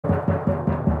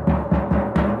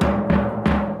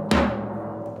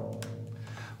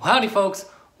Well, howdy folks,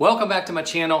 welcome back to my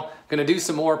channel. Gonna do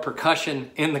some more percussion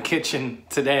in the kitchen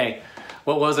today.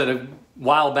 What was it, a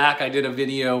while back I did a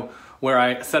video where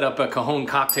I set up a cajon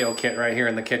cocktail kit right here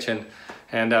in the kitchen,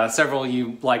 and several of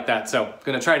you liked that, so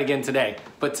gonna try it again today.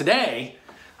 But today,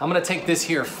 I'm gonna take this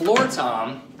here floor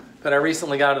tom that I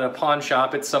recently got at a pawn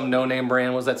shop. It's some no-name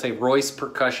brand. Was that say Royce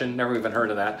Percussion? Never even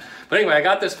heard of that. But anyway, I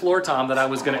got this floor tom that I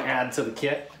was gonna add to the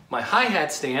kit. My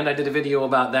hi-hat stand, I did a video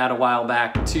about that a while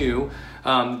back too.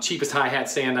 Cheapest hi-hat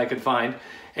stand I could find.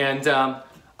 And I'm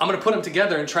gonna put them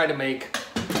together and try to make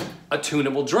a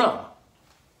tunable drum.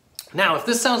 Now, if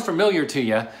this sounds familiar to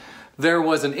you, there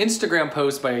was an Instagram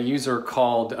post by a user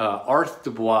called Arth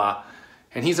Dubois,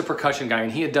 and he's a percussion guy,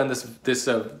 and he had done this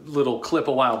little clip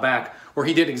a while back where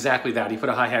he did exactly that. He put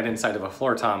a hi-hat inside of a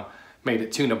floor tom, made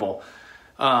it tunable.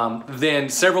 Then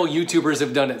several YouTubers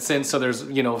have done it since, so there's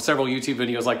several YouTube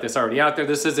videos like this already out there.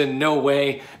 This is in no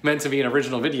way meant to be an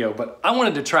original video, but I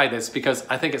wanted to try this because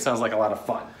I think it sounds like a lot of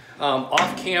fun.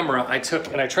 Off camera, I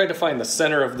tried to find the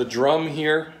center of the drum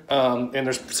here, and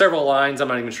there's several lines. I'm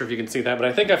not even sure if you can see that, but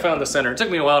I think I found the center. It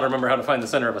took me a while to remember how to find the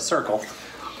center of a circle.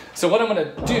 So what I'm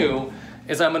gonna do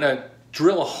is I'm gonna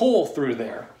drill a hole through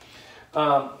there.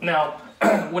 Now,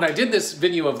 when I did this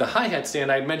video of the hi-hat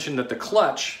stand, I had mentioned that the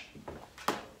clutch,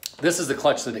 this is the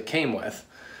clutch that it came with.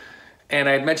 And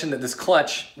I had mentioned that this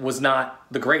clutch was not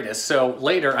the greatest. So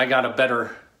later I got a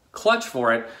better clutch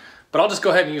for it, but I'll just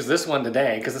go ahead and use this one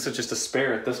today because this is just a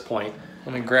spare at this point.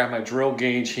 Let me grab my drill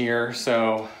gauge here.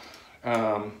 So,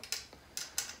 okay,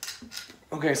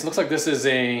 so it looks like this is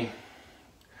a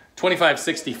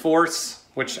 25/64,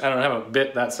 which I don't have a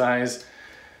bit that size,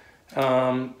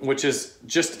 which is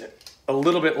just a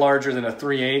little bit larger than a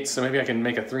 3/8. So maybe I can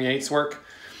make a 3/8 work.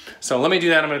 So let me do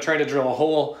that. I'm gonna try to drill a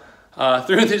hole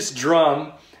through this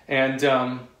drum and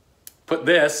put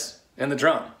this in the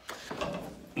drum.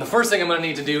 The first thing I'm gonna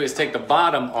need to do is take the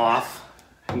bottom off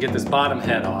and get this bottom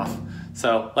head off.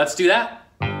 So let's do that.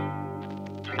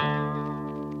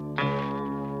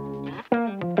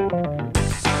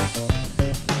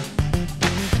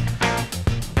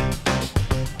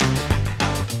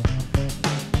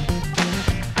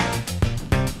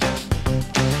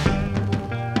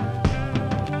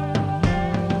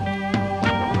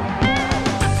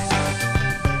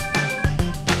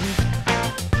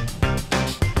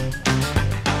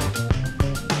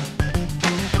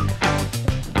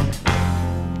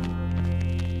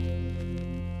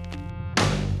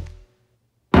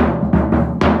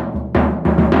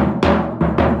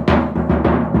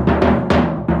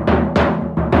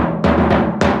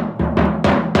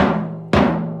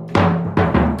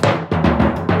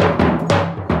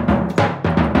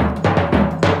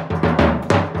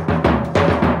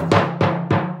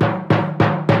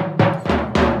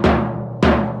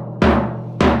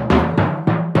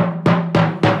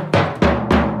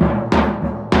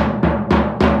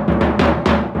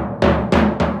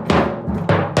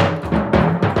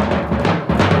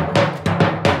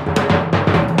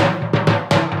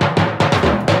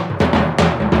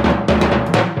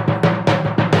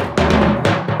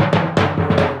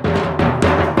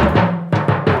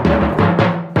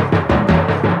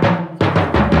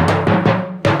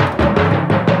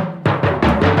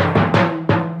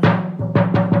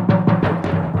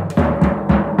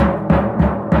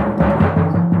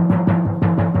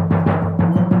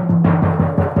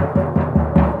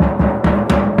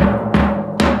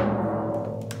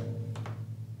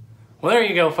 Well, there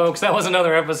you go, folks. That was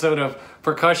another episode of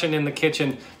Percussion in the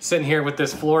Kitchen, sitting here with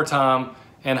this floor tom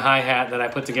and hi-hat that I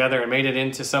put together and made it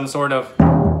into some sort of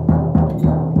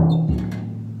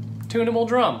tunable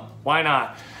drum. Why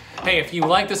not? Hey, if you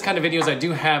like this kind of videos, I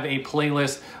do have a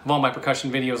playlist of all my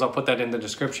percussion videos. I'll put that in the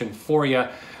description for you.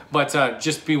 But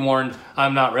just be warned,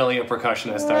 I'm not really a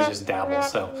percussionist. I just dabble,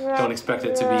 so don't expect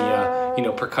it to be,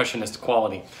 percussionist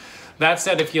quality. That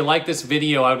said, if you like this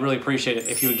video, I would really appreciate it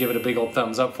if you would give it a big old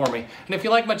thumbs up for me. And if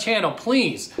you like my channel,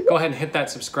 please go ahead and hit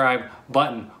that subscribe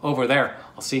button over there.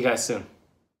 I'll see you guys soon.